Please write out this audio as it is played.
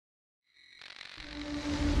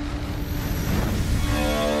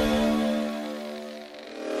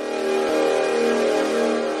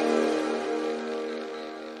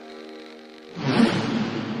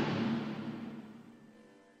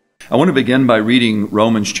I want to begin by reading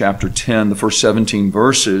Romans chapter 10, the first 17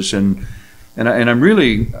 verses, and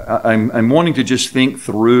I'm wanting to just think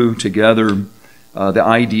through together the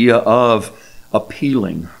idea of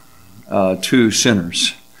appealing to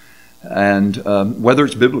sinners, and whether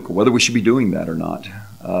it's biblical, whether we should be doing that or not.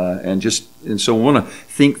 And so I want to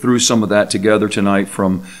think through some of that together tonight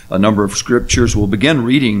from a number of scriptures. We'll begin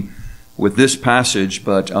reading with this passage,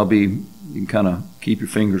 but you can kind of keep your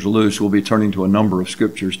fingers loose. We'll be turning to a number of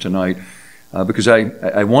scriptures tonight because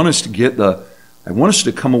I want us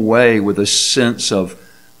to come away with a sense of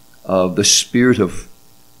the spirit of,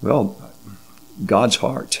 God's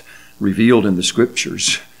heart revealed in the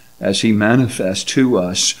scriptures as He manifests to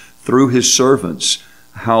us through His servants,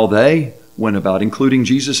 how they went about, including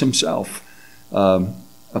Jesus Himself,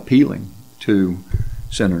 appealing to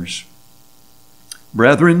sinners.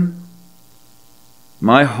 Brethren,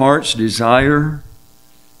 my heart's desire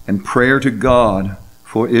and prayer to God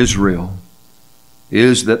for Israel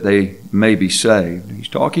is that they may be saved. He's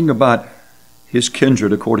talking about His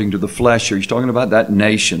kindred according to the flesh here. He's talking about that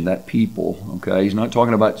nation, that people. Okay, He's not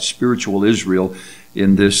talking about spiritual Israel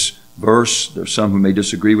in this verse. There's some who may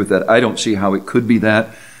disagree with that. I don't see how it could be that,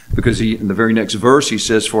 because in the very next verse he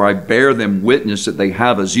says, "For I bear them witness that they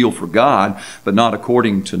have a zeal for God, but not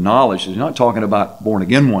according to knowledge." He's not talking about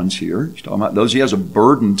born-again ones here. He's talking about those He has a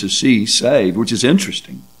burden to see saved, which is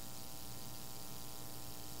interesting.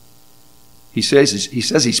 He says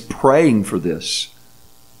He's praying for this.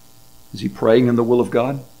 Is He praying in the will of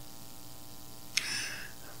God?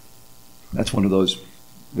 That's one of those,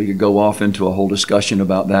 we could go off into a whole discussion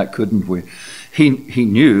about that, couldn't we? He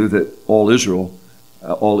knew that all Israel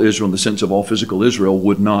in the sense of all physical Israel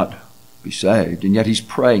would not be saved. And yet He's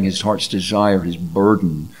praying. His heart's desire, His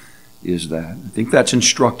burden is that. I think that's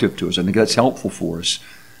instructive to us. I think that's helpful for us.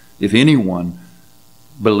 If anyone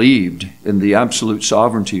believed in the absolute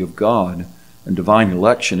sovereignty of God and divine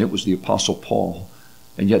election, it was the Apostle Paul.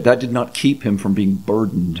 And yet that did not keep him from being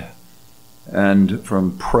burdened and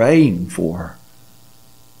from praying for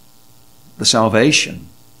the salvation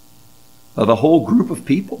of a whole group of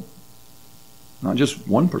people. Not just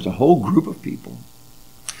one person, a whole group of people.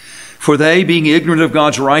 For they, being ignorant of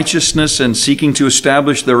God's righteousness and seeking to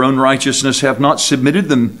establish their own righteousness, have not submitted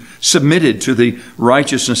to the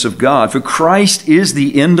righteousness of God. For Christ is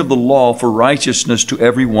the end of the law for righteousness to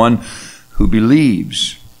everyone who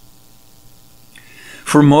believes.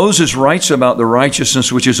 For Moses writes about the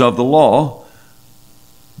righteousness which is of the law.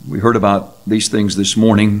 We heard about these things this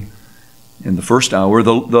morning in the first hour.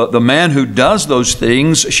 The man who does those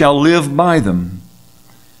things shall live by them.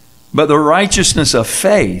 But the righteousness of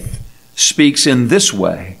faith speaks in this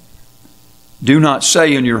way: do not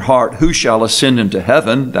say in your heart, who shall ascend into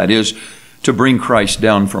heaven, that is, to bring Christ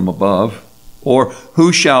down from above, or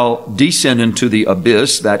who shall descend into the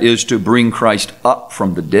abyss, that is, to bring Christ up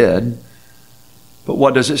from the dead. But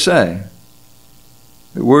what does it say?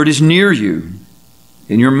 The word is near you,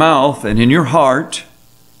 in your mouth and in your heart.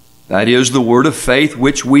 That is the word of faith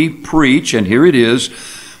which we preach, and here it is,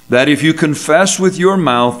 that if you confess with your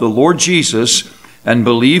mouth the Lord Jesus and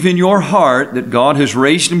believe in your heart that God has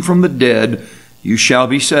raised Him from the dead, you shall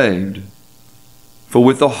be saved. For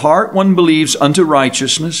with the heart one believes unto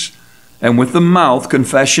righteousness, and with the mouth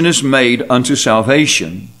confession is made unto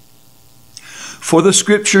salvation. For the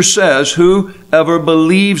Scripture says, whoever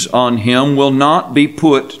believes on Him will not be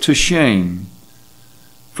put to shame.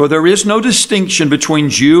 For there is no distinction between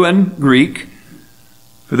Jew and Greek,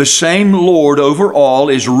 for the same Lord over all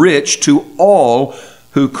is rich to all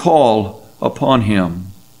who call upon Him.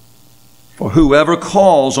 For whoever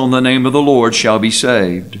calls on the name of the Lord shall be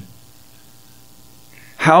saved.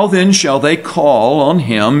 How then shall they call on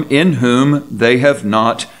Him in whom they have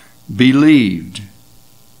not believed?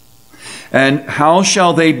 And how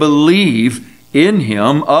shall they believe in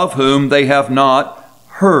Him of whom they have not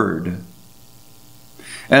heard?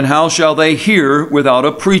 And how shall they hear without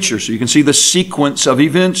a preacher? So you can see the sequence of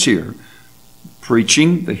events here.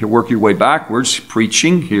 Preaching, they work your way backwards.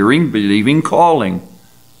 Preaching, hearing, believing, calling.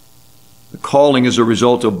 The calling is a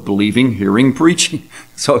result of believing, hearing, preaching.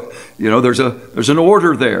 So, there's an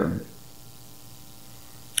order there.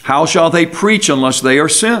 How shall they preach unless they are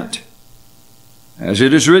sent? As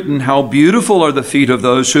it is written, how beautiful are the feet of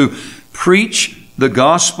those who preach the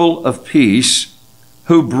gospel of peace,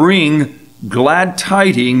 who bring glad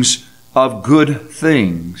tidings of good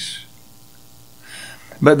things.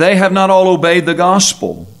 But they have not all obeyed the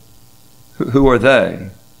gospel. Who are they?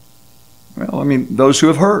 Well, those who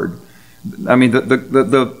have heard.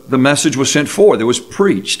 The message was sent forth. It was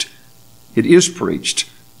preached. It is preached.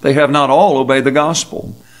 They have not all obeyed the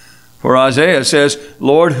gospel. For Isaiah says,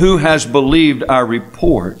 Lord, who has believed our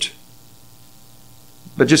report?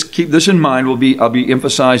 but just keep this in mind. I'll be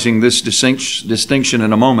emphasizing this distinction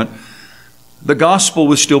in a moment. The gospel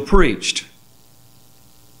was still preached.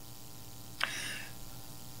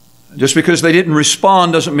 Just because they didn't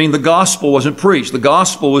respond doesn't mean the gospel wasn't preached. The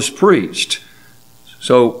gospel was preached.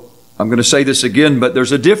 So I'm going to say this again, but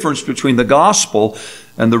there's a difference between the gospel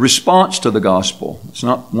and the response to the gospel. It's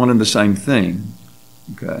not one and the same thing.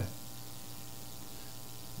 Okay.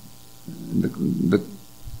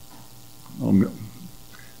 I'm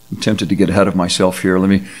tempted to get ahead of myself here. Let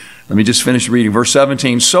me just finish reading. Verse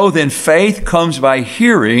 17. So then faith comes by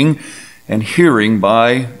hearing, and hearing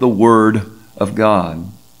by the word of God.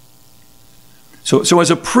 So as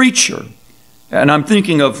a preacher, and I'm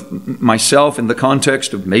thinking of myself in the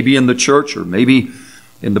context of maybe in the church or maybe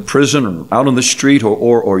in the prison or out on the street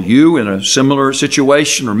or you in a similar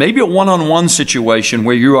situation or maybe a one-on-one situation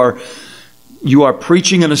where you are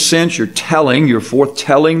preaching in a sense, you're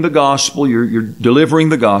foretelling the gospel, you're delivering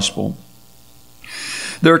the gospel.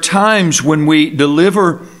 There are times when we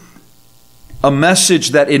deliver a message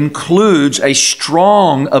that includes a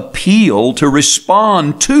strong appeal to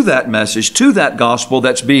respond to that message, to that gospel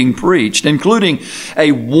that's being preached, including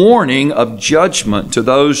a warning of judgment to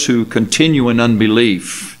those who continue in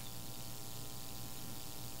unbelief.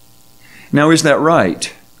 Now, is that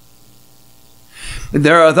right?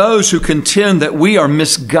 There are those who contend that we are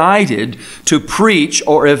misguided to preach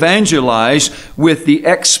or evangelize with the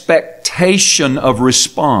expectation of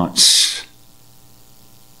response.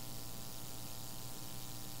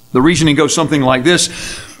 The reasoning goes something like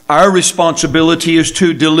this. Our responsibility is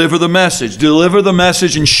to deliver the message. Deliver the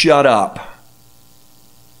message and shut up.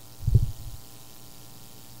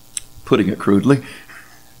 Putting it crudely.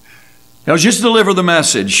 Now just deliver the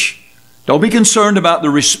message. Don't be concerned about the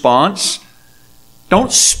response.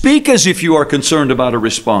 Don't speak as if you are concerned about a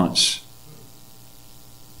response.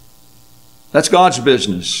 That's God's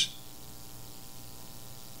business.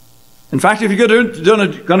 In fact, if you're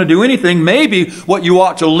going to do anything, maybe what you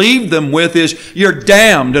ought to leave them with is, you're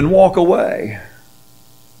damned, and walk away.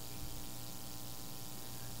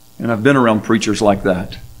 And I've been around preachers like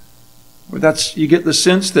that. Where you get the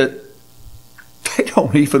sense that they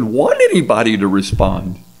don't even want anybody to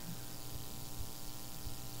respond.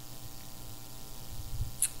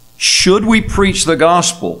 Should we preach the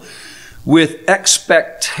gospel with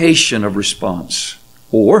expectation of response?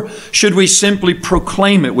 Or should we simply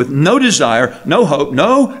proclaim it with no desire, no hope,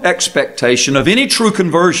 no expectation of any true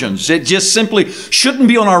conversions? It just simply shouldn't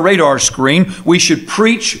be on our radar screen. We should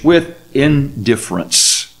preach with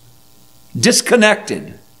indifference.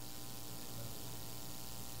 Disconnected.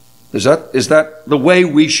 Is that the way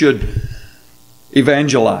we should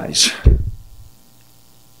evangelize?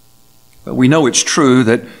 But we know it's true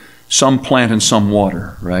that some plant and some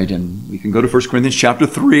water, right? And we can go to 1 Corinthians chapter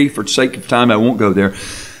 3. For the sake of time, I won't go there.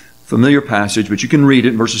 Familiar passage, but you can read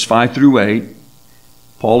it in verses 5 through 8.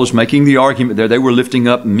 Paul is making the argument there. They were lifting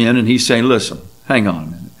up men, and he's saying, listen, hang on a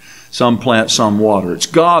minute. Some plant, some water. It's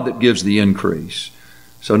God that gives the increase.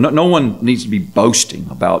 So no one needs to be boasting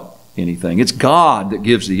about anything. It's God that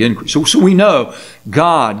gives the increase. So we know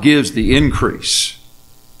God gives the increase.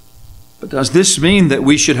 But does this mean that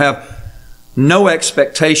we should have no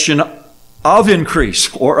expectation of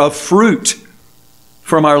increase or of fruit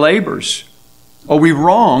from our labors? Are we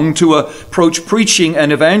wrong to approach preaching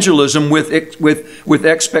and evangelism with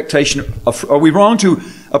expectation of, are we wrong to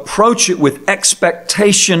approach it with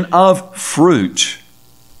expectation of fruit?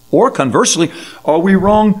 Or conversely, are we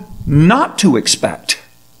wrong not to expect?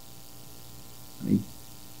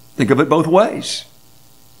 Think of it both ways.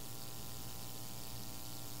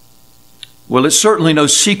 Well, it's certainly no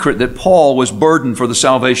secret that Paul was burdened for the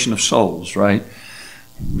salvation of souls, right?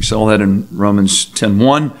 We saw that in Romans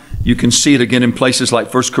 10:1. You can see it again in places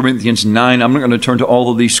like 1 Corinthians 9. I'm not going to turn to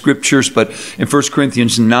all of these scriptures, but in 1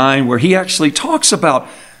 Corinthians 9, where he actually talks about,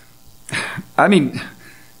 I mean,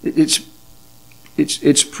 it's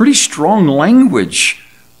pretty strong language.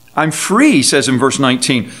 I'm free, he says in verse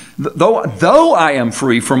 19. Though I am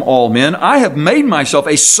free from all men, I have made myself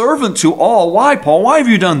a servant to all. Why, Paul? Why have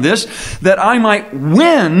you done this? That I might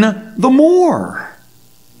win the more.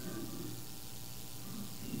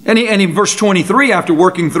 And in verse 23, after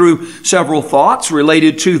working through several thoughts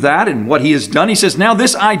related to that and what he has done, he says, now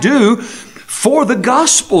this I do for the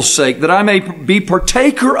gospel's sake, that I may be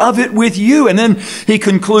partaker of it with you. And then he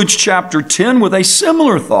concludes chapter 10 with a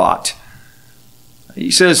similar thought. He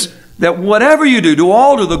says that whatever you do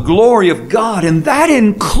all to the glory of God, and that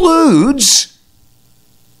includes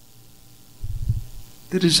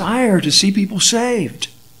the desire to see people saved.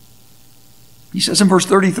 He says in verse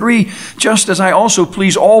 33, just as I also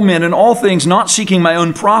please all men in all things, not seeking my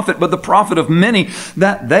own profit, but the profit of many,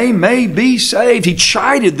 that they may be saved. He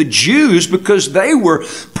chided the Jews because they were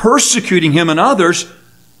persecuting him and others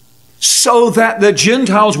so that the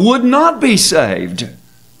Gentiles would not be saved.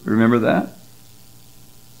 Remember that?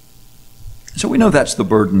 So we know that's the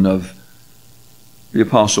burden of the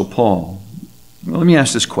Apostle Paul. Well, let me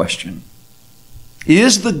ask this question.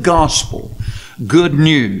 Is the gospel good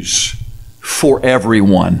news for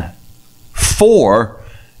everyone? For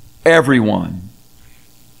everyone.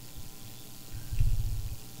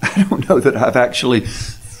 I don't know that I've actually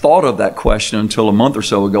thought of that question until a month or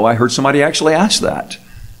so ago. I heard somebody actually ask that.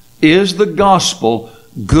 Is the gospel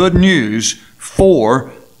good news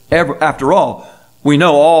for everyone? After all, we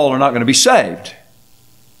know all are not going to be saved.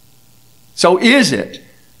 So is it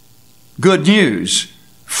good news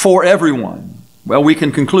for everyone? Well, we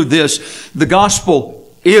can conclude this. The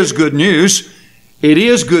gospel is good news. It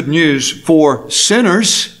is good news for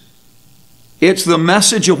sinners. It's the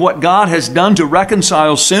message of what God has done to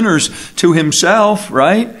reconcile sinners to Himself,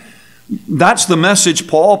 right? That's the message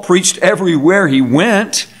Paul preached everywhere he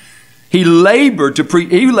went. He labored to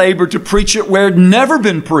preach it where it had never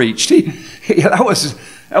been preached.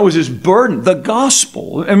 That was his burden, the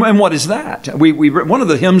gospel. And what is that? One of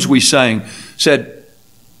the hymns we sang said,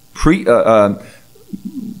 preach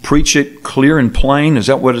it clear and plain. Is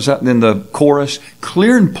that in the chorus?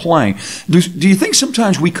 Clear and plain. Do you think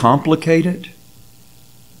sometimes we complicate it?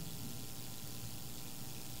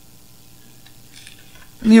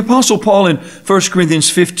 And the Apostle Paul in 1 Corinthians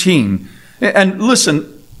 15, and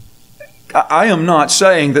listen, I am not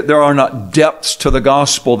saying that there are not depths to the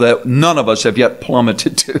gospel that none of us have yet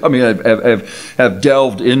plummeted to. I mean, have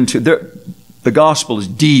delved into. The gospel is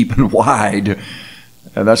deep and wide.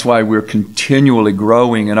 And that's why we're continually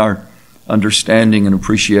growing in our understanding and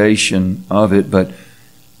appreciation of it. But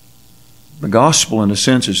the gospel, in a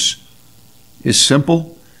sense, is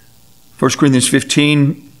simple. 1 Corinthians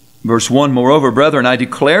 15, verse 1, moreover, brethren, I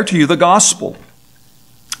declare to you the gospel,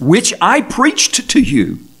 which I preached to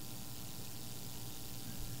you.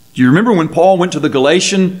 Do you remember when Paul went to the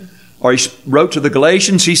Galatian, or he wrote to the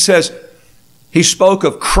Galatians, he says, he spoke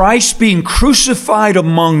of Christ being crucified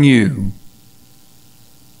among you.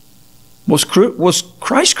 Was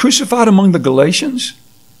Christ crucified among the Galatians?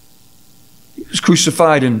 He was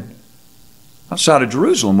crucified outside of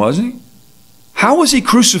Jerusalem, wasn't he? How was he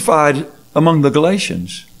crucified among the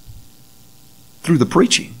Galatians? Through the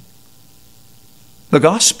preaching, the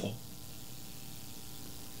gospel.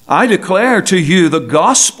 I declare to you the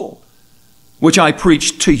gospel which I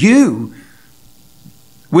preached to you,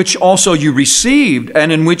 which also you received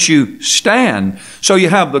and in which you stand. So you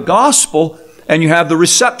have the gospel and you have the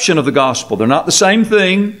reception of the gospel. They're not the same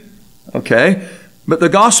thing, okay? But the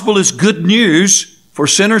gospel is good news for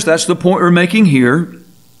sinners. That's the point we're making here.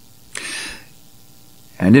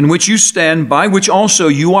 And in which you stand, by which also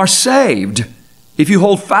you are saved, if you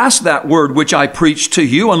hold fast that word which I preached to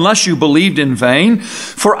you, unless you believed in vain.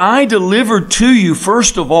 For I delivered to you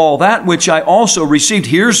first of all that which I also received.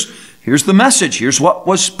 Here's the message. Here's what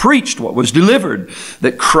was preached, what was delivered.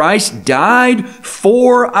 That Christ died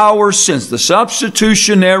for our sins. The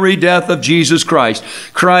substitutionary death of Jesus Christ.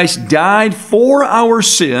 Christ died for our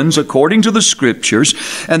sins according to the Scriptures,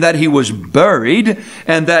 and that He was buried,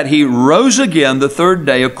 and that He rose again the third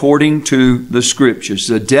day according to the Scriptures.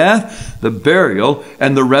 The death, the burial,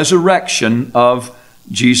 and the resurrection of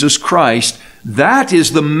Jesus Christ. That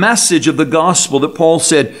is the message of the gospel that Paul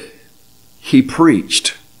said he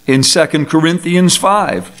preached. In 2 Corinthians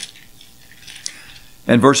 5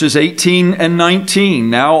 and verses 18 and 19,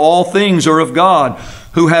 now all things are of God,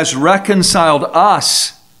 who has reconciled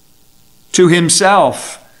us to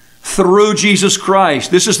Himself through Jesus Christ.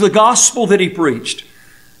 This is the gospel that he preached,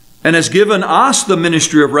 and has given us the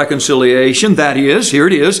ministry of reconciliation. That is, here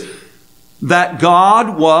it is, that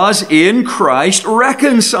God was in Christ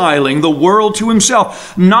reconciling the world to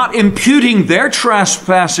Himself, not imputing their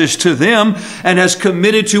trespasses to them, and has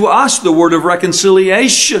committed to us the word of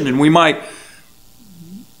reconciliation. And we might,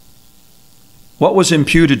 what was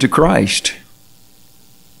imputed to Christ?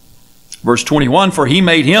 Verse 21, for He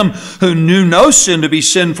made Him who knew no sin to be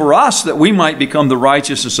sin for us, that we might become the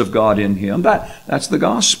righteousness of God in Him. That's the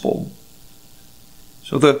gospel.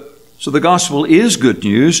 So the gospel is good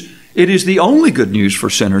news. It is the only good news for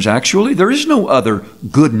sinners, actually. There is no other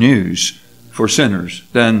good news for sinners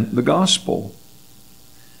than the gospel.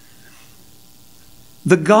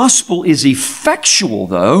 The gospel is effectual,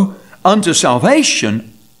 though, unto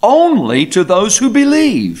salvation only to those who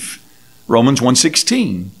believe. Romans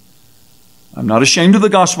 1:16. I'm not ashamed of the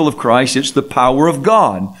gospel of Christ. It's the power of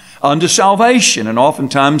God unto salvation. And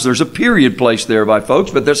oftentimes there's a period placed there by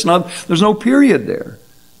folks, but there's no period there.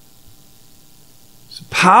 It's the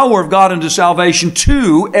power of God unto salvation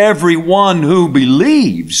to everyone who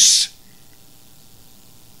believes.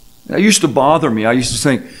 That used to bother me. I used to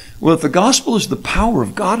think, well, if the gospel is the power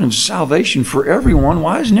of God unto salvation for everyone,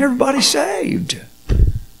 why isn't everybody saved?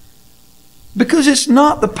 Because it's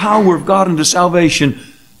not the power of God unto salvation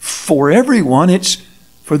for everyone. It's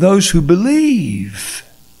for those who believe,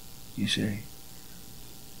 you see.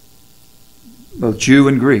 Both Jew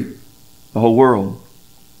and Greek, the whole world,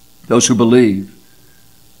 those who believe.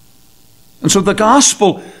 And so the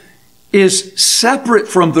gospel is separate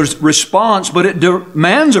from the response, but it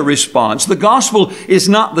demands a response. The gospel is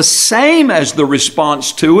not the same as the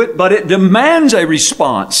response to it, but it demands a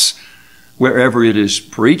response wherever it is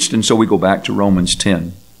preached. And so we go back to Romans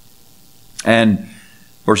 10 and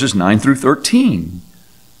verses 9 through 13.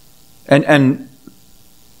 And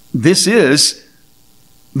this is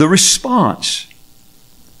the response.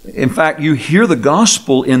 In fact, you hear the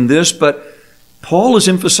gospel in this, but Paul is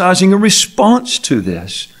emphasizing a response to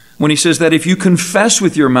this when he says that if you confess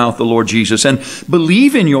with your mouth the Lord Jesus and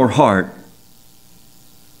believe in your heart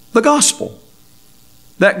the gospel,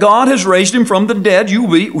 that God has raised him from the dead, you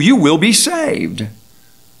will be saved.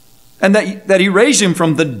 And that he raised him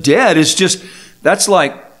from the dead is just, that's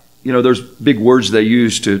like, there's big words they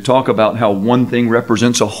use to talk about how one thing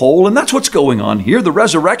represents a whole, and that's what's going on here. The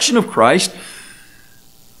resurrection of Christ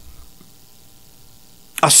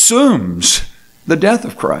assumes the death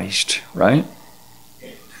of Christ, right?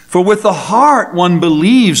 For with the heart one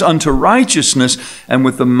believes unto righteousness, and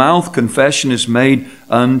with the mouth confession is made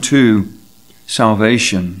unto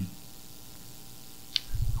salvation.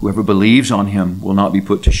 Whoever believes on him will not be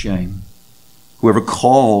put to shame. Whoever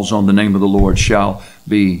calls on the name of the Lord shall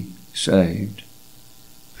be saved.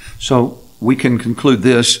 So we can conclude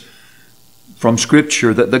this from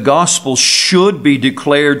Scripture, that the gospel should be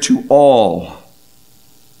declared to all,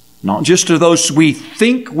 not just to those we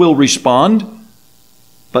think will respond,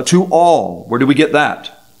 but to all. Where do we get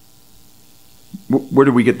that? Where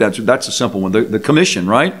do we get that? That's a simple one. The commission,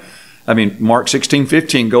 right? I mean, Mark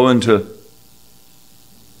 16:15, go into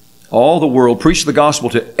all the world, preach the gospel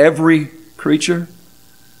to every creature.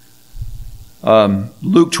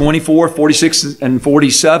 Luke 24:46 and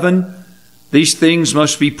 47, these things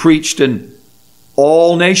must be preached in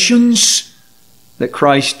all nations, that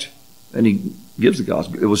Christ, and he gives the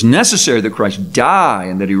gospel. It was necessary that Christ die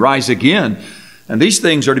and that he rise again. And these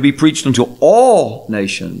things are to be preached unto all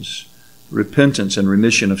nations, repentance and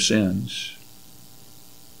remission of sins.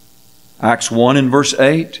 Acts 1 and verse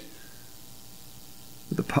 8.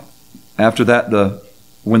 After that,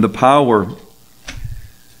 when the power,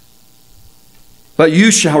 but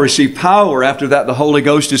you shall receive power. After that, the Holy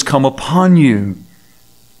Ghost is come upon you.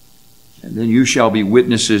 And then you shall be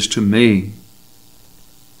witnesses to me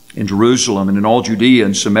in Jerusalem and in all Judea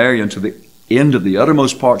and Samaria and to the end of the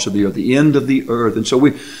uttermost parts of the earth, the end of the earth. And so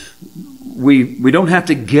we don't have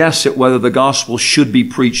to guess at whether the gospel should be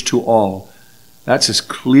preached to all. That's as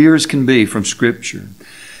clear as can be from Scripture.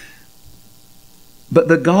 But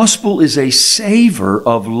the gospel is a savor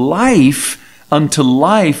of life unto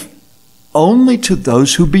life only to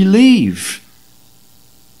those who believe.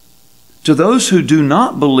 To those who do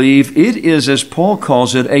not believe, it is, as Paul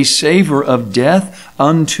calls it, a savor of death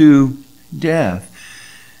unto death.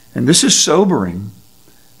 And this is sobering.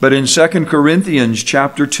 But in 2 Corinthians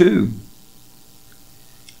chapter 2,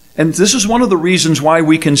 and this is one of the reasons why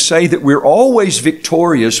we can say that we're always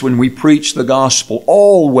victorious when we preach the gospel.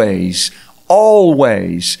 Always.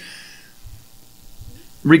 Always.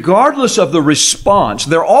 Regardless of the response,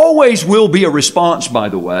 there always will be a response, by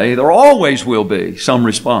the way. There always will be some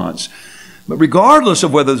response. But regardless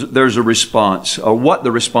of whether there's a response or what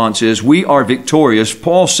the response is, we are victorious.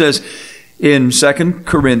 Paul says in 2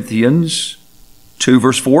 Corinthians 2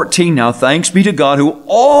 verse 14, now thanks be to God who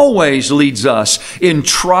always leads us in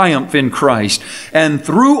triumph in Christ, and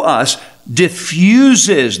through us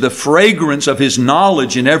diffuses the fragrance of His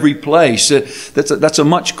knowledge in every place. That's a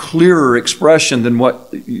much clearer expression than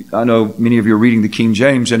what I know many of you are reading the King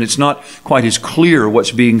James, and it's not quite as clear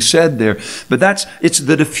what's being said there. But it's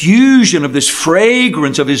the diffusion of this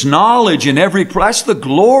fragrance of His knowledge in every place. That's the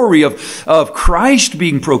glory of Christ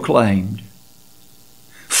being proclaimed.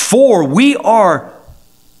 For we are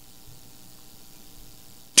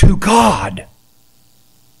to God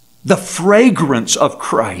the fragrance of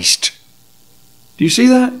Christ. Do you see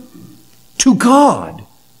that? To God.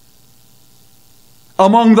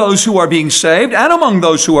 Among those who are being saved and among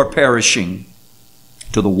those who are perishing.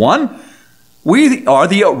 To the one, We are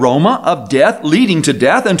the aroma of death leading to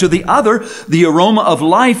death, and to the other, the aroma of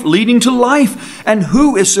life leading to life. And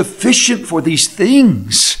who is sufficient for these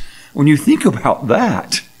things? When you think about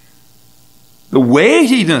that, the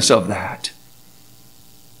weightiness of that.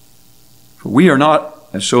 For we are not,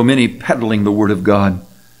 as so many, peddling the Word of God,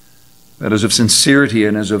 but as of sincerity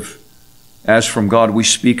and as from God we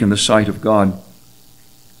speak in the sight of God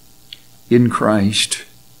in Christ.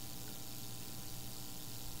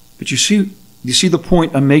 But you see the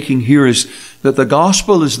point I'm making here is that the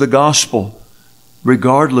gospel is the gospel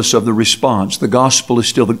regardless of the response. The gospel is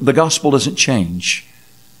still, the gospel doesn't change.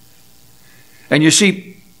 And you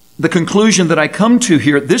see, the conclusion that I come to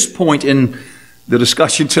here at this point in the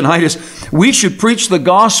discussion tonight is we should preach the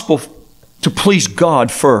gospel to please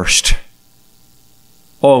God first.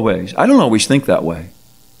 Always. I don't always think that way.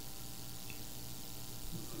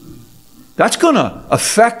 That's going to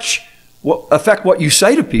affect what you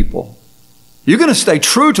say to people. You're going to stay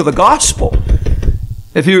true to the gospel.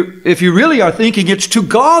 If you really are thinking it's to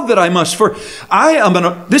God that I must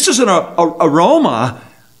this is an aroma,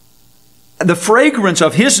 the fragrance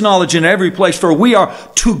of His knowledge in every place, for we are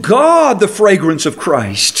to God the fragrance of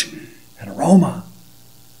Christ. An aroma.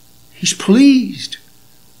 He's pleased.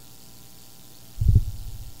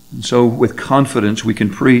 And so with confidence we can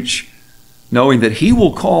preach, knowing that He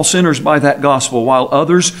will call sinners by that gospel, while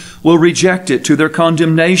others will reject it to their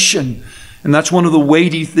condemnation. And that's one of the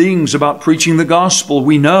weighty things about preaching the gospel.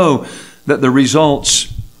 We know that the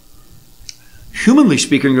results, humanly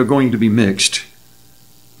speaking, are going to be mixed.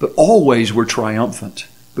 But always we're triumphant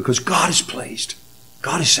because God is pleased.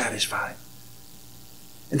 God is satisfied.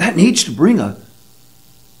 And that needs to bring an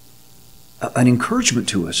encouragement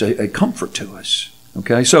to us, a comfort to us.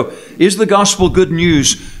 Okay, so is the gospel good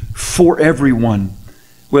news for everyone?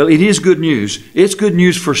 Well, it is good news. It's good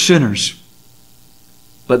news for sinners.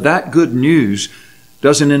 But that good news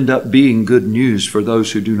doesn't end up being good news for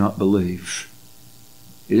those who do not believe.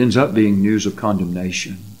 It ends up being news of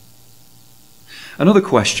condemnation. Another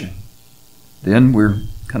question. Then we're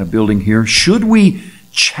kind of building here. Should we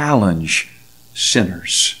challenge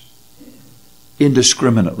sinners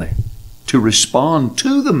indiscriminately to respond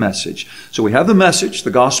to the message? So we have the message,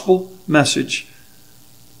 the gospel message.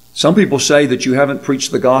 Some people say that you haven't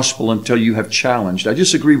preached the gospel until you have challenged. I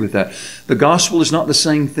disagree with that. The gospel is not the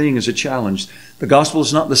same thing as a challenge. The gospel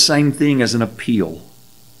is not the same thing as an appeal.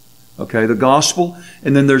 Okay, the gospel,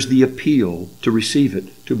 and then there's the appeal to receive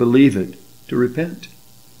it, to believe it, to repent.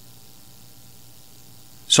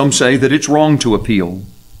 Some say that it's wrong to appeal,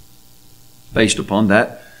 based upon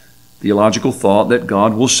that theological thought that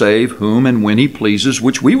God will save whom and when He pleases,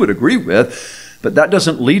 which we would agree with. But that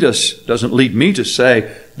doesn't lead me to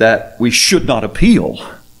say that we should not appeal,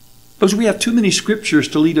 because we have too many scriptures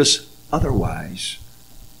to lead us otherwise,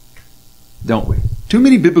 don't we? Too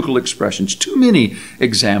many biblical expressions, too many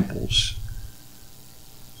examples.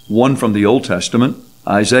 One from the Old Testament,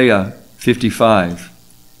 Isaiah 55.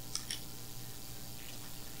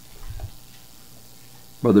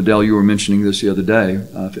 Brother Dell, you were mentioning this the other day.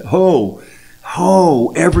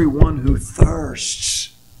 Ho, everyone who thirsts.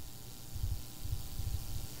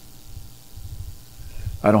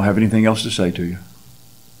 I don't have anything else to say to you.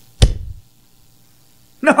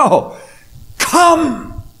 No!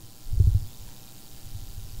 Come!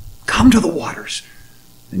 Come to the waters.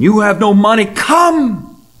 And you have no money,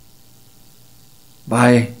 come!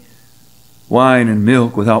 Buy wine and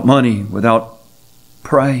milk without money, without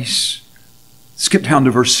price. Skip down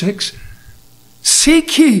to verse 6.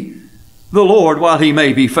 Seek ye the Lord while He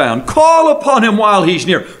may be found. Call upon Him while He's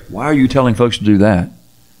near. Why are you telling folks to do that?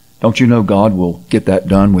 Don't you know God will get that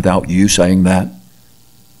done without you saying that?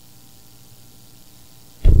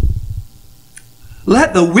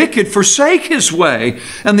 Let the wicked forsake his way,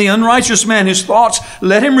 and the unrighteous man his thoughts.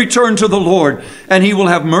 Let him return to the Lord, and He will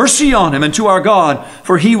have mercy on him, and to our God,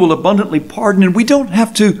 for He will abundantly pardon. And we don't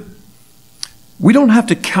have to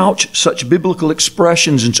couch such biblical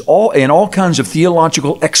expressions in all kinds of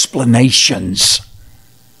theological explanations.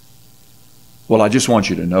 Well, I just want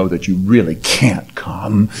you to know that you really can't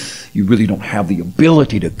come. You really don't have the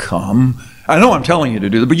ability to come. I know I'm telling you to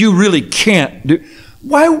do that, but you really can't do.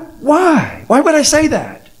 Why? Why would I say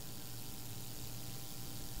that?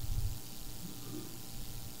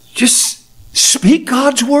 Just speak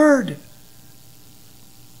God's word.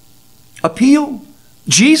 Appeal.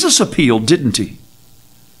 Jesus appealed, didn't He?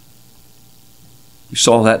 We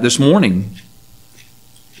saw that this morning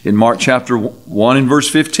in Mark chapter 1 and verse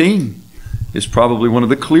 15. Is probably one of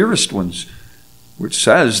the clearest ones, which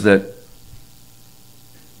says that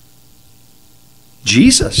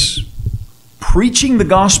Jesus, preaching the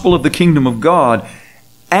gospel of the kingdom of God,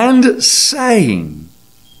 and saying.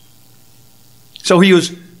 So he was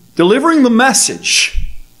delivering the message.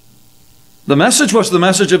 The message was the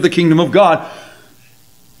message of the kingdom of God,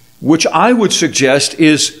 which I would suggest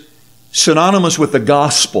is synonymous with the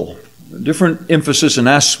gospel. Different emphasis and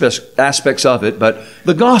aspects of it, but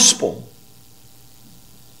the gospel.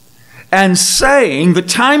 And saying, the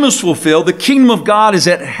time is fulfilled, the kingdom of God is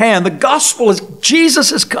at hand, the gospel is, Jesus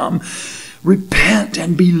has come. Repent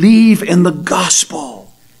and believe in the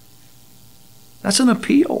gospel. That's an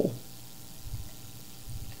appeal.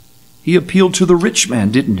 He appealed to the rich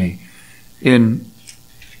man, didn't he? In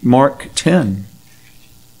Mark 10.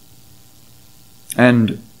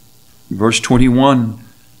 And verse 21,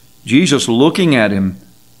 Jesus, looking at him,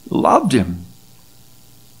 loved him.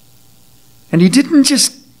 And he didn't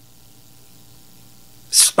just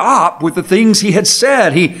stop with the things he had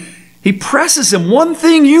said. He presses him, one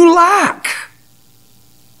thing you lack.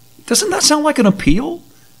 Doesn't that sound like an appeal?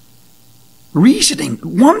 Reasoning,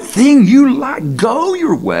 one thing you lack, go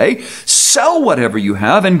your way, sell whatever you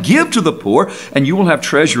have and give to the poor, and you will have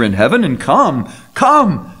treasure in heaven, and come,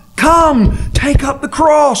 take up the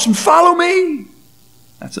cross and follow me.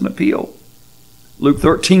 That's an appeal. Luke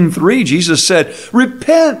 13:3, Jesus said,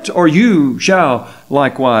 repent or you shall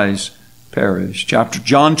likewise perish.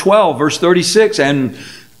 John 12, verse 36, and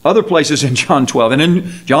other places in John 12. And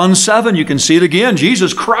in John 7, you can see it again.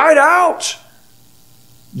 Jesus cried out,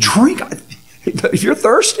 drink. If you're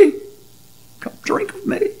thirsty, come drink of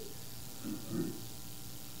me.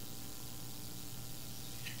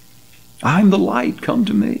 I'm the light, come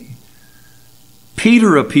to me.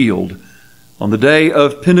 Peter appealed on the day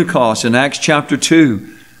of Pentecost in Acts chapter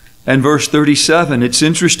 2 and verse 37. It's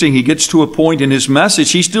interesting, he gets to a point in his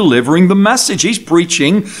message, he's delivering the message. He's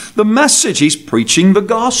preaching the message. He's preaching the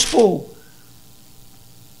gospel.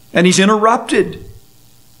 And he's interrupted.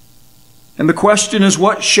 And the question is,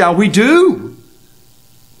 what shall we do?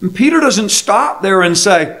 And Peter doesn't stop there and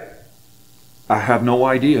say, I have no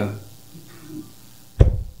idea.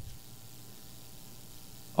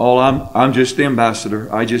 I'm just the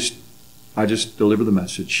ambassador. I just deliver the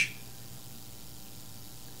message.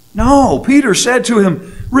 No, Peter said to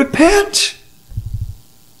him, repent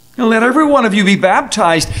and let every one of you be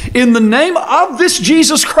baptized in the name of this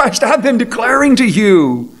Jesus Christ I've been declaring to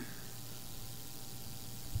you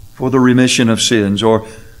for the remission of sins, or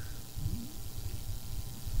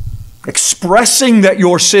expressing that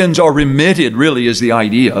your sins are remitted, really is the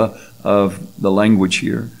idea of the language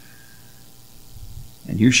here.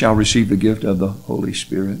 And you shall receive the gift of the Holy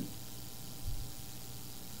Spirit.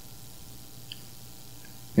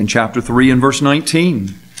 In chapter 3 and verse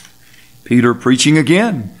 19, Peter preaching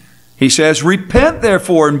again. He says, repent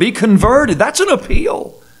therefore and be converted. That's an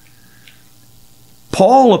appeal.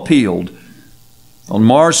 Paul appealed on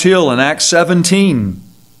Mars Hill in Acts 17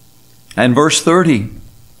 and verse 30.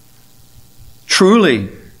 Truly,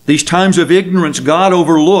 these times of ignorance God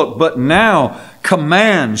overlooked, but now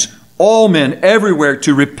commands all men everywhere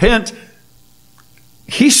to repent.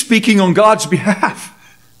 He's speaking on God's behalf.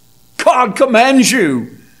 God commands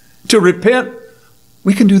you to repent.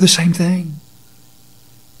 We can do the same thing.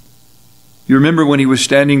 You remember when he was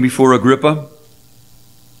standing before Agrippa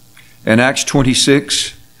in Acts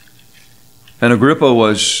 26? And Agrippa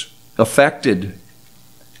was affected.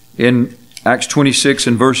 In Acts 26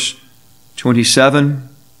 and verse 27,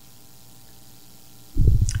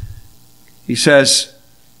 he says,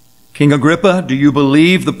 King Agrippa, do you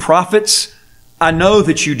believe the prophets? I know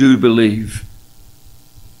that you do believe.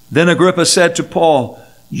 Then Agrippa said to Paul,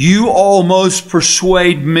 you almost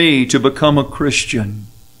persuade me to become a Christian.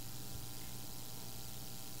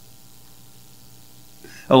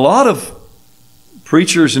 A lot of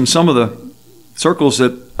preachers in some of the circles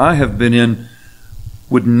that I have been in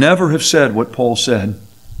would never have said what Paul said.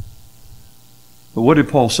 But what did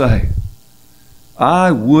Paul say?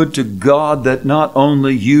 I would to God that not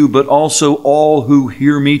only you, but also all who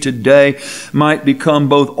hear me today might become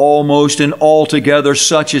both almost and altogether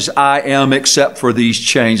such as I am, except for these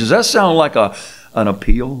chains. Does that sound like an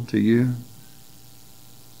appeal to you?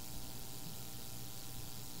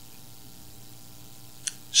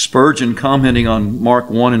 Spurgeon, commenting on Mark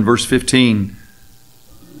 1 and verse 15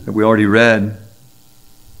 that we already read,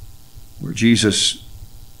 where Jesus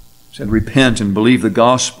said, repent and believe the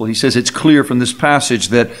gospel. He says it's clear from this passage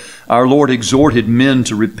that our Lord exhorted men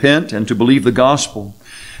to repent and to believe the gospel.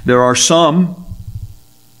 There are some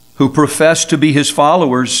who profess to be His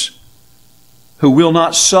followers who will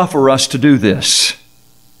not suffer us to do this.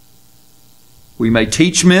 We may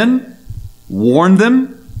teach men, warn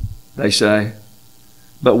them, they say,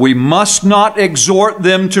 but we must not exhort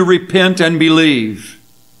them to repent and believe.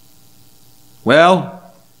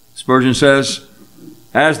 Well, Spurgeon says,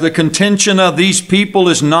 as the contention of these people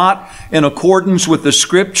is not in accordance with the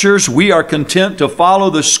Scriptures, we are content to follow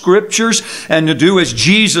the Scriptures and to do as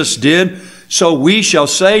Jesus did. So we shall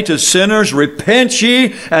say to sinners, repent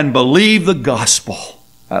ye and believe the gospel.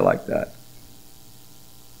 I like that.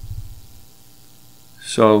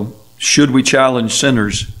 So, should we challenge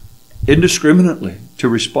sinners indiscriminately to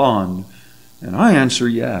respond? And I answer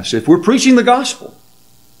yes. If we're preaching the gospel,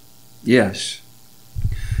 yes.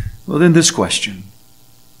 Well, then this question.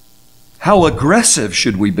 How aggressive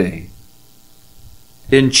should we be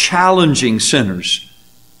in challenging sinners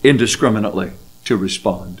indiscriminately to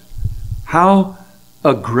respond? How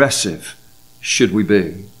aggressive should we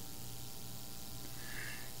be?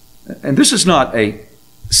 And this is not a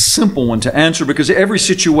simple one to answer because every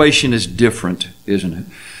situation is different, isn't it?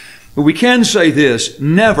 But we can say this,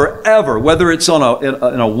 never, ever, whether it's in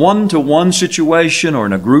a one-to-one situation or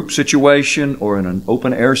in a group situation or in an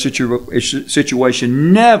open-air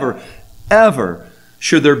situation, never, ever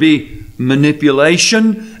should there be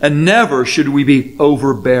manipulation, and never should we be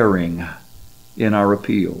overbearing in our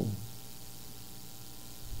appeal.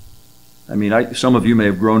 I mean, some of you may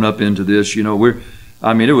have grown up into this. You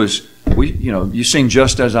sing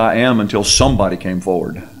Just As I Am until somebody came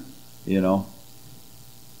forward, you know.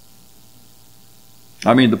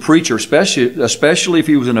 I mean, the preacher, especially if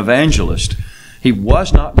he was an evangelist, he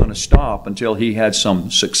was not going to stop until he had some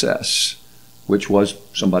success, which was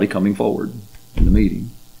somebody coming forward in the meeting.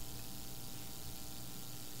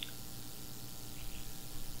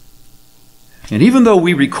 And even though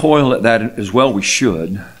we recoil at that as well, we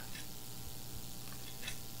should.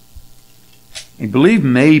 I believe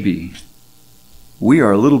maybe we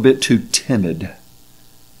are a little bit too timid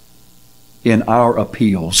in our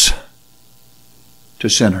appeals to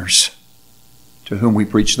sinners to whom we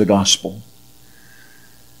preach the gospel.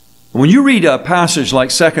 When you read a passage like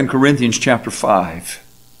 2 Corinthians chapter 5,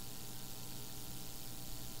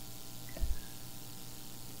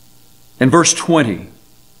 in verse 20,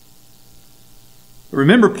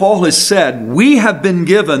 remember Paul has said, we have been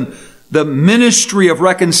given the ministry of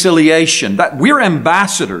reconciliation, that we're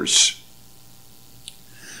ambassadors.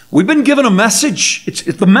 We've been given a message.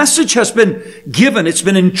 The message has been given. It's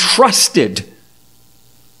been entrusted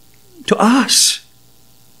to us.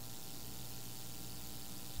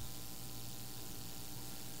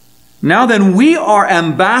 Now then, we are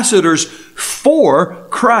ambassadors for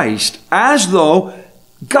Christ, as though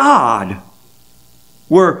God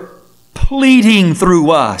were pleading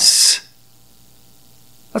through us.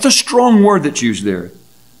 That's a strong word that's used there.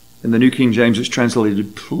 In the New King James, it's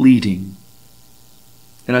translated pleading.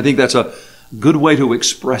 And I think that's a good way to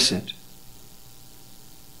express it.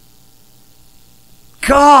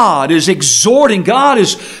 God is exhorting. God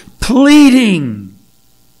is pleading.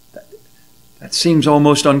 That seems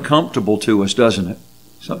almost uncomfortable to us, doesn't it?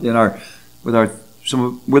 With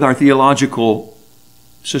our theological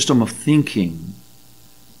system of thinking.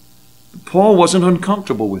 Paul wasn't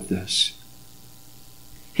uncomfortable with this.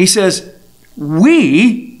 He says,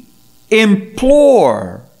 we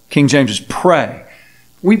implore. King James is pray.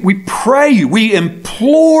 We pray you. We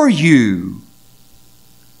implore you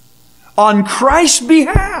on Christ's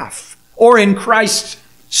behalf, or in Christ's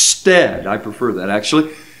stead. I prefer that,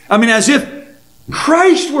 actually. I mean, as if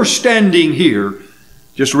Christ were standing here.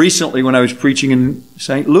 Just recently when I was preaching in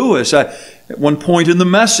St. Louis, at one point in the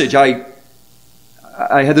message, I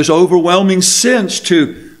had this overwhelming sense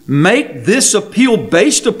to make this appeal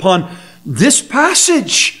based upon this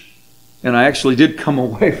passage. And I actually did come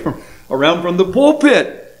away around from the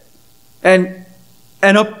pulpit and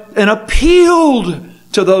appealed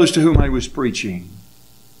to those to whom I was preaching.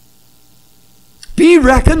 Be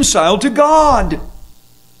reconciled to God.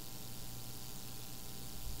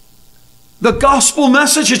 The gospel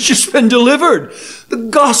message has just been delivered. The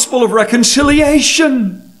gospel of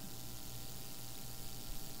reconciliation.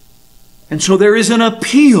 And so there is an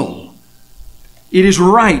appeal. It is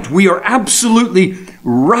right. We are absolutely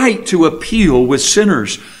right to appeal with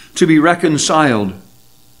sinners to be reconciled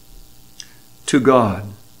to God.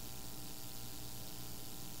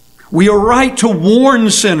 We are right to warn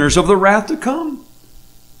sinners of the wrath to come.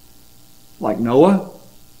 Like Noah.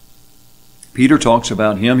 Peter talks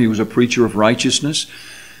about him. He was a preacher of righteousness.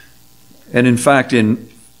 And in fact, in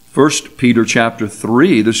 1 Peter chapter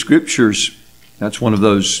 3, the Scriptures, that's one of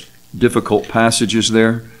those difficult passages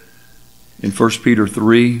there. In 1 Peter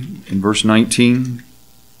 3, in verse 19.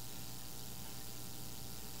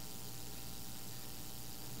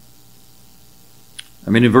 I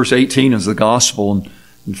mean, in verse 18 is the gospel. And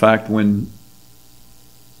in fact, when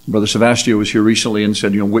Brother Sevastio was here recently and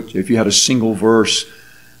said, if you had a single verse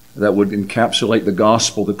that would encapsulate the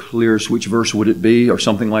gospel the clearest, which verse would it be, or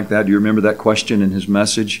something like that? Do you remember that question in his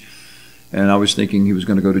message? And I was thinking he was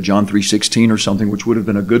going to go to John 3:16 or something, which would have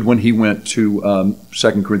been a good one. He went to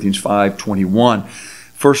 2 Corinthians 5:21.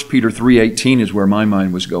 1 Peter 3:18 is where my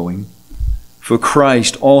mind was going. For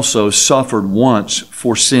Christ also suffered once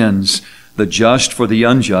for sins, the just for the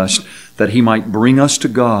unjust, that he might bring us to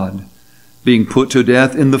God, being put to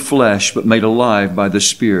death in the flesh, but made alive by the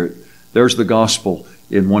Spirit. There's the gospel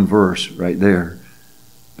in one verse right there.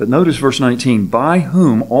 But notice verse 19, by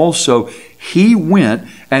whom also he went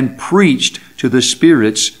and preached to the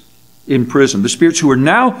spirits in prison. The spirits who are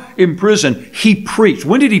now in prison, he preached.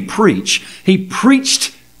 When did he preach? He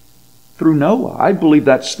preached through Noah. I believe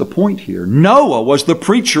that's the point here. Noah was the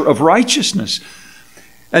preacher of righteousness.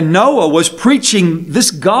 And Noah was preaching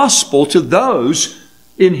this gospel to those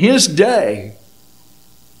in his day.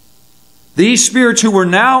 These spirits who were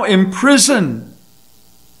now in prison,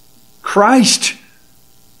 Christ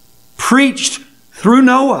preached through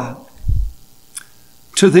Noah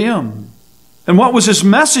to them. And what was his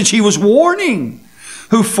message? He was warning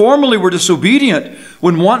who formerly were disobedient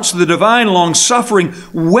when once the divine long-suffering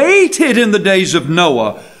waited in the days of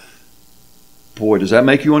Noah. Boy, does that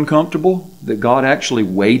make you uncomfortable? That God actually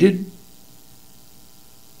waited?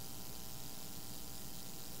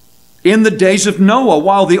 In the days of Noah,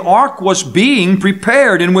 while the ark was being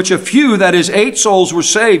prepared, in which a few, that is 8 souls, were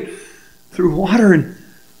saved through water. And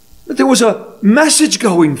there was a message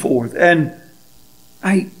going forth. And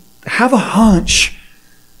I have a hunch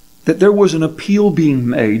that there was an appeal being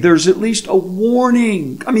made. There's at least a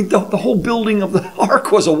warning. I mean, the whole building of the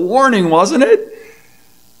ark was a warning, wasn't it?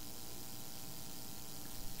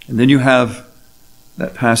 And then you have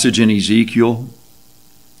that passage in Ezekiel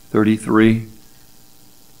 33.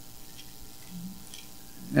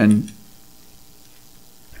 And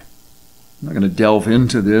I'm not going to delve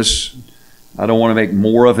into this. I don't want to make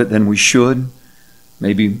more of it than we should.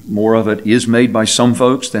 Maybe more of it is made by some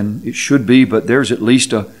folks than it should be, but there's at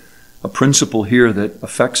least a principle here that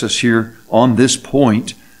affects us here on this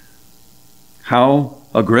point. How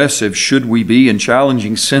aggressive should we be in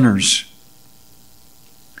challenging sinners?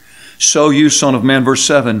 So you, Son of Man, verse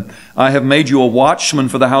 7, I have made you a watchman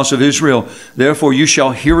for the house of Israel. Therefore you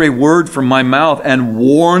shall hear a word from my mouth and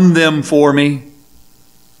warn them for me.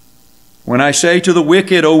 When I say to the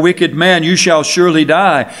wicked, O wicked man, you shall surely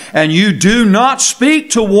die, and you do not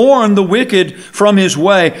speak to warn the wicked from his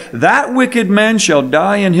way, that wicked man shall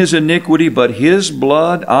die in his iniquity, but his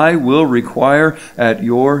blood I will require at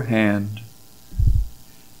your hand.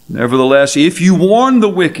 Nevertheless, if you warn the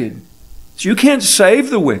wicked, so you can't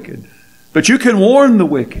save the wicked, but you can warn the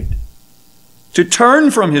wicked to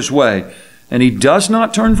turn from his way, and he does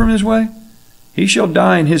not turn from his way, he shall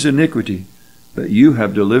die in his iniquity, but you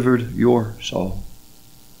have delivered your soul.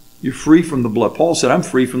 You're free from the blood. Paul said, I'm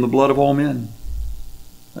free from the blood of all men.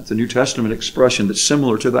 That's a New Testament expression that's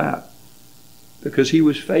similar to that, because he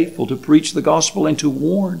was faithful to preach the gospel and to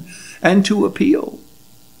warn and to appeal.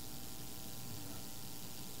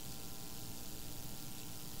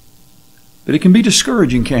 But it can be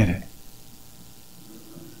discouraging, can't it?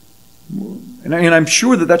 And I'm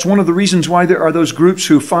sure that that's one of the reasons why there are those groups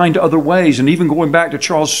who find other ways. And even going back to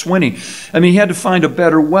Charles Swinney, I mean, he had to find a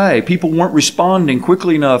better way. People weren't responding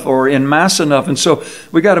quickly enough or en masse enough. And so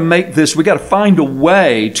we got to make this, we got to find a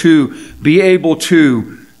way to be able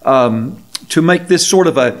to make this sort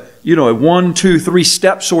of a 1, 2, 3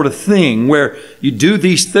 step sort of thing where you do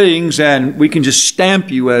these things and we can just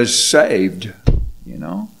stamp you as saved,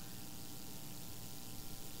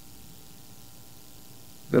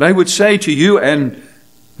 But I would say to you, and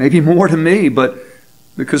maybe more to me, but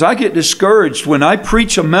because I get discouraged when I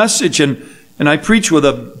preach a message and I preach with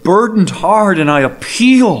a burdened heart and I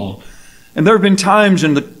appeal. And there have been times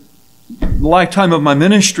in the lifetime of my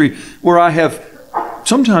ministry where I have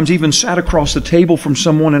sometimes even sat across the table from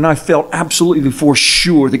someone and I felt absolutely for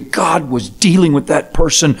sure that God was dealing with that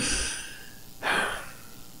person.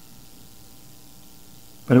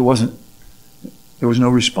 But there was no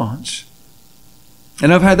response.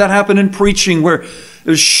 And I've had that happen in preaching where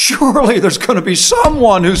surely there's going to be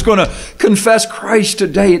someone who's going to confess Christ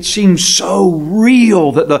today. It seems so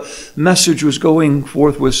real that the message was going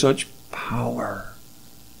forth with such power.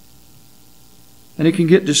 And it can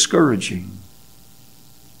get discouraging.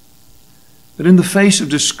 But in the face of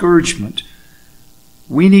discouragement,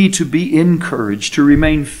 we need to be encouraged to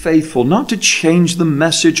remain faithful, not to change the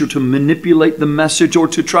message or to manipulate the message or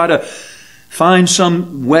to try to find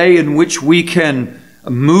some way in which we can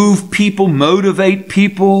move people, motivate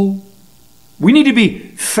people. We need to be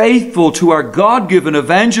faithful to our God-given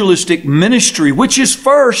evangelistic ministry, which is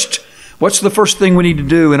first. What's the first thing we need to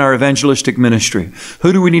do in our evangelistic ministry?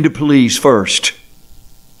 Who do we need to please first?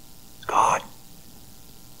 God.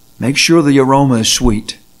 Make sure the aroma is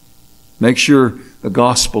sweet. Make sure the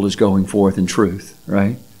gospel is going forth in truth,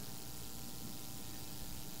 right?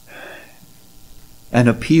 And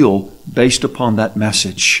appeal based upon that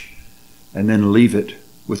message, and then leave it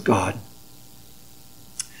with God.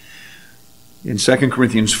 In 2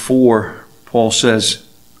 Corinthians 4, Paul says,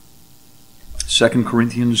 2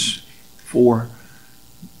 Corinthians 4,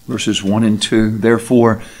 verses 1 and 2,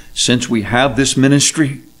 therefore, since we have this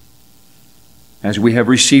ministry, as we have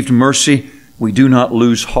received mercy, we do not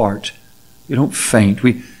lose heart. We don't faint.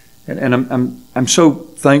 I'm so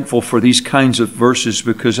thankful for these kinds of verses,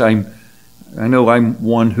 because I know I'm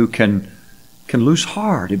one who can lose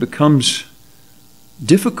heart. It becomes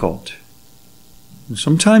difficult. And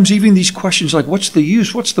sometimes even these questions like, what's the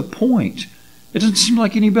use? What's the point? It doesn't seem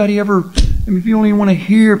like anybody ever, if you only want to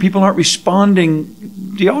hear, people aren't responding.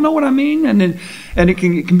 Do y'all know what I mean? And it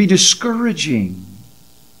can be discouraging.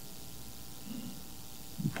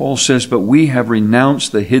 Paul says, but we have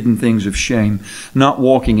renounced the hidden things of shame, not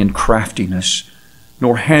walking in craftiness,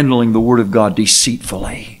 nor handling the word of God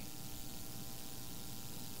deceitfully,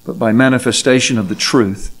 but by manifestation of the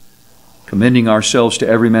truth, commending ourselves to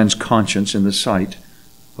every man's conscience in the sight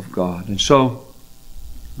of God. And so,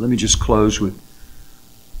 let me just close with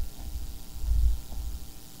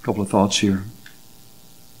a couple of thoughts here.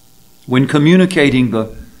 When communicating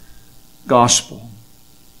the gospel,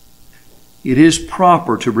 it is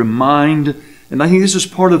proper to remind, and I think this is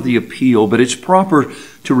part of the appeal, but it's proper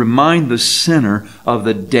to remind the sinner of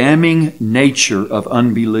the damning nature of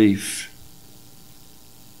unbelief.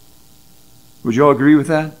 Would you all agree with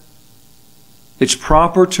that? It's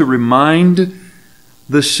proper to remind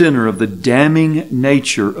the sinner of the damning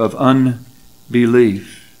nature of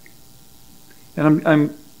unbelief. And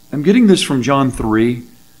I'm getting this from John 3,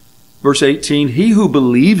 verse 18. He who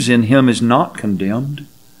believes in him is not condemned,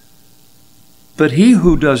 but he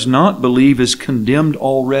who does not believe is condemned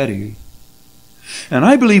already. And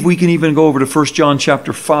I believe we can even go over to 1 John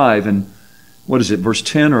chapter 5 and, verse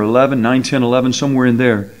 10 or 11, 9, 10, 11, somewhere in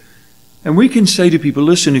there. And we can say to people,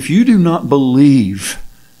 listen, if you do not believe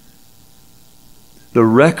the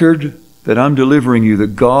record that I'm delivering you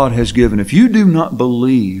that God has given, if you do not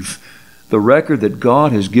believe the record that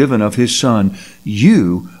God has given of His Son,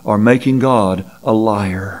 you are making God a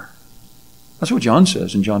liar. That's what John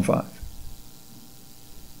says in John 5.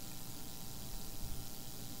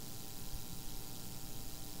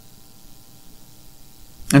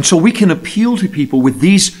 And so we can appeal to people with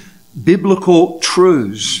these biblical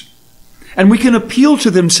truths. And we can appeal to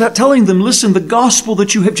them, telling them, listen, the gospel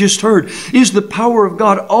that you have just heard is the power of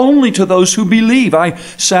God only to those who believe. I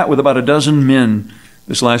sat with about a dozen men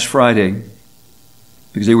this last Friday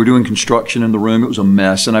because they were doing construction in the room. It was a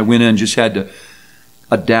mess. And I went in and just had to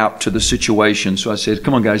adapt to the situation. So I said,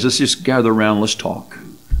 come on, guys, let's just gather around. Let's talk.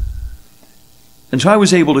 And so I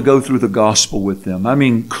was able to go through the gospel with them. I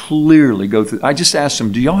mean, clearly go through. I just asked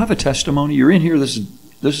them, do y'all have a testimony? You're in here. This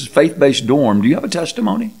is faith-based dorm. Do you have a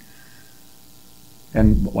testimony?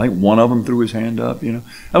 And like one of them threw his hand up, you know.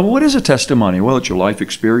 Well, what is a testimony? Well, it's your life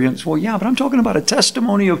experience. Well, yeah, but I'm talking about a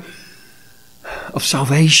testimony of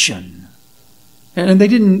salvation. And they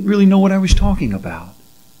didn't really know what I was talking about.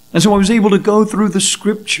 And so I was able to go through the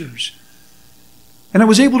Scriptures. And I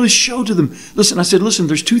was able to show to them, listen, I said, listen,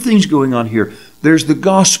 there's two things going on here. There's the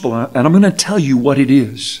gospel, and I'm going to tell you what it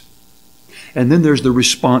is. And then there's the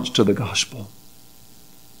response to the gospel.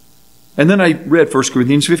 And then I read 1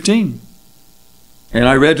 Corinthians 15. And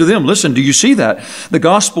I read to them, listen, do you see that? The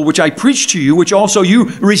gospel which I preached to you, which also you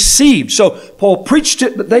received. So Paul preached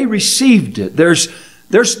it, but they received it. There's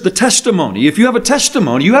the testimony. If you have a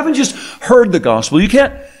testimony, you haven't just heard the gospel.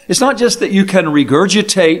 It's not just that you can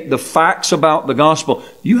regurgitate the facts about the gospel.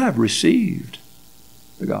 You have received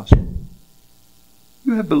the gospel.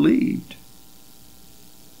 You have believed.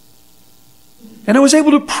 And I was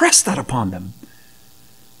able to press that upon them.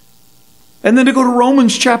 And then to go to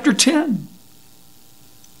Romans chapter 10.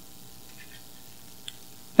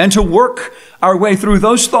 And to work our way through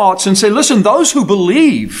those thoughts and say, listen, those who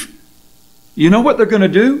believe, you know what they're going to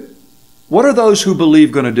do? What are those who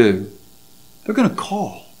believe going to do? They're going to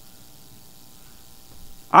call.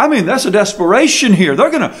 I mean, that's a desperation here. They're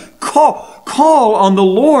going to call on the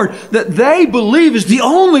Lord that they believe is the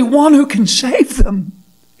only one who can save them.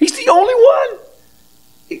 He's the only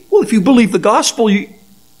one. Well, if you believe the gospel,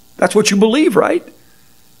 that's what you believe, right?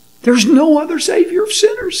 There's no other Savior of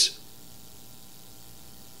sinners.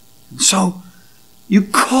 So you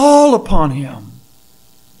call upon Him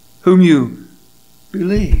whom you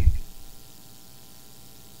believe.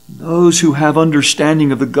 Those who have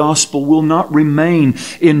understanding of the gospel will not remain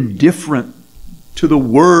indifferent to the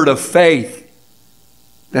word of faith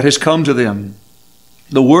that has come to them.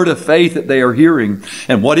 The word of faith that they are hearing.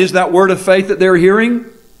 And what is that word of faith that they're hearing?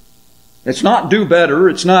 It's not do better.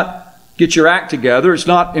 It's not get your act together. It's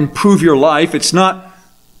not improve your life. It's no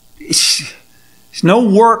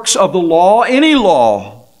works of the law, any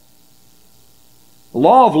law. The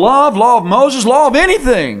law of love, law of Moses, law of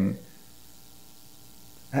anything.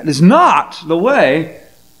 That is not the way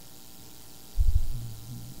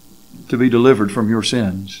to be delivered from your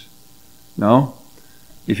sins. No.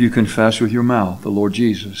 If you confess with your mouth the Lord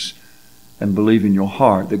Jesus and believe in your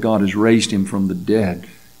heart that God has raised Him from the dead,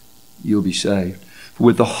 you'll be saved. For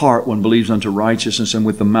with the heart one believes unto righteousness, and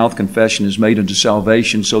with the mouth confession is made unto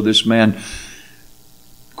salvation. So this man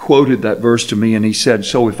quoted that verse to me, and he said,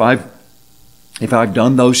 so if I've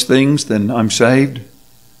done those things, then I'm saved?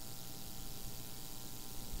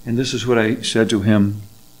 And this is what I said to him.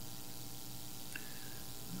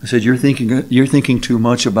 I said, you're thinking too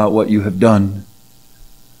much about what you have done.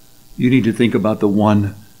 You need to think about the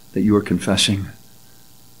one that you are confessing,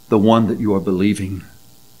 the one that you are believing.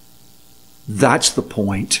 That's the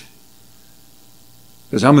point.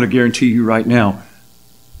 Because I'm going to guarantee you right now,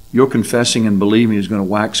 your confessing and believing is going to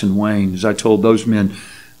wax and wane. As I told those men,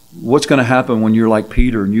 what's going to happen when you're like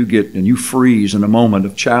Peter and you freeze in a moment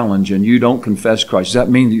of challenge and you don't confess Christ? Does that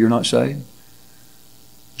mean that you're not saved?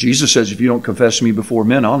 Jesus says, if you don't confess me before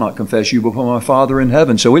men, I'll not confess you before my Father in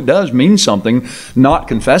heaven. So it does mean something, not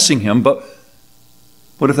confessing Him. But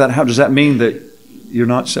how does that mean that you're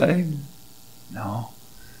not saved? No.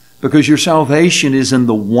 Because your salvation is in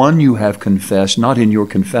the one you have confessed, not in your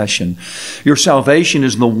confession. Your salvation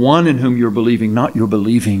is in the one in whom you're believing, not your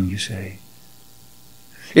believing, you say.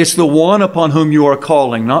 It's the one upon whom you are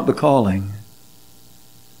calling, not the calling.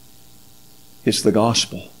 It's the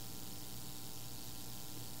gospel.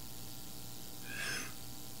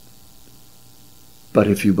 But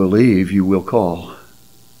if you believe, you will call.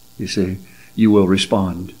 You see, you will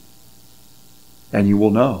respond. And you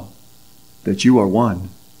will know that you are one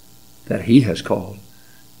that He has called.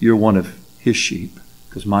 You're one of His sheep.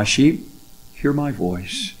 Because my sheep hear my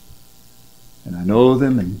voice. And I know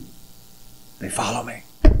them and they follow me.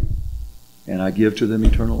 And I give to them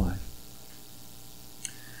eternal life.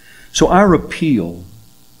 So our appeal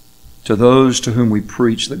to those to whom we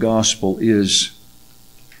preach the gospel is,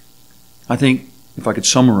 I think, if I could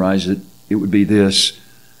summarize it, it would be this.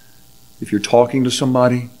 If you're talking to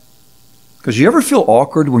somebody, because you ever feel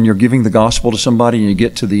awkward when you're giving the gospel to somebody and you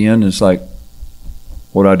get to the end and it's like,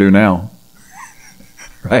 what do I do now?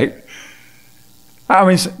 Right? I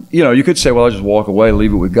mean, you could say, well, I'll just walk away,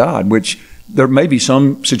 leave it with God, which there may be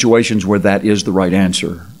some situations where that is the right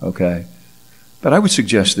answer, okay? But I would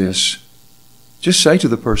suggest this. Just say to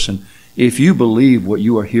the person, if you believe what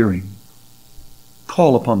you are hearing,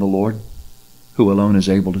 call upon the Lord, who alone is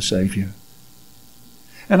able to save you.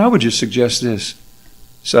 And I would just suggest this,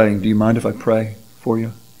 saying, do you mind if I pray for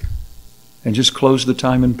you? And just close the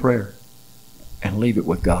time in prayer and leave it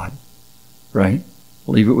with God, right?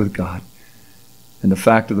 Leave it with God. And the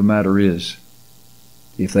fact of the matter is,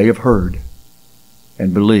 if they have heard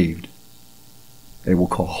and believed, they will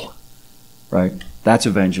call, right? That's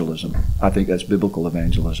evangelism. I think that's biblical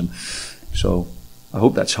evangelism. So I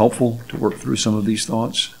hope that's helpful to work through some of these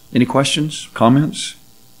thoughts. Any questions, comments?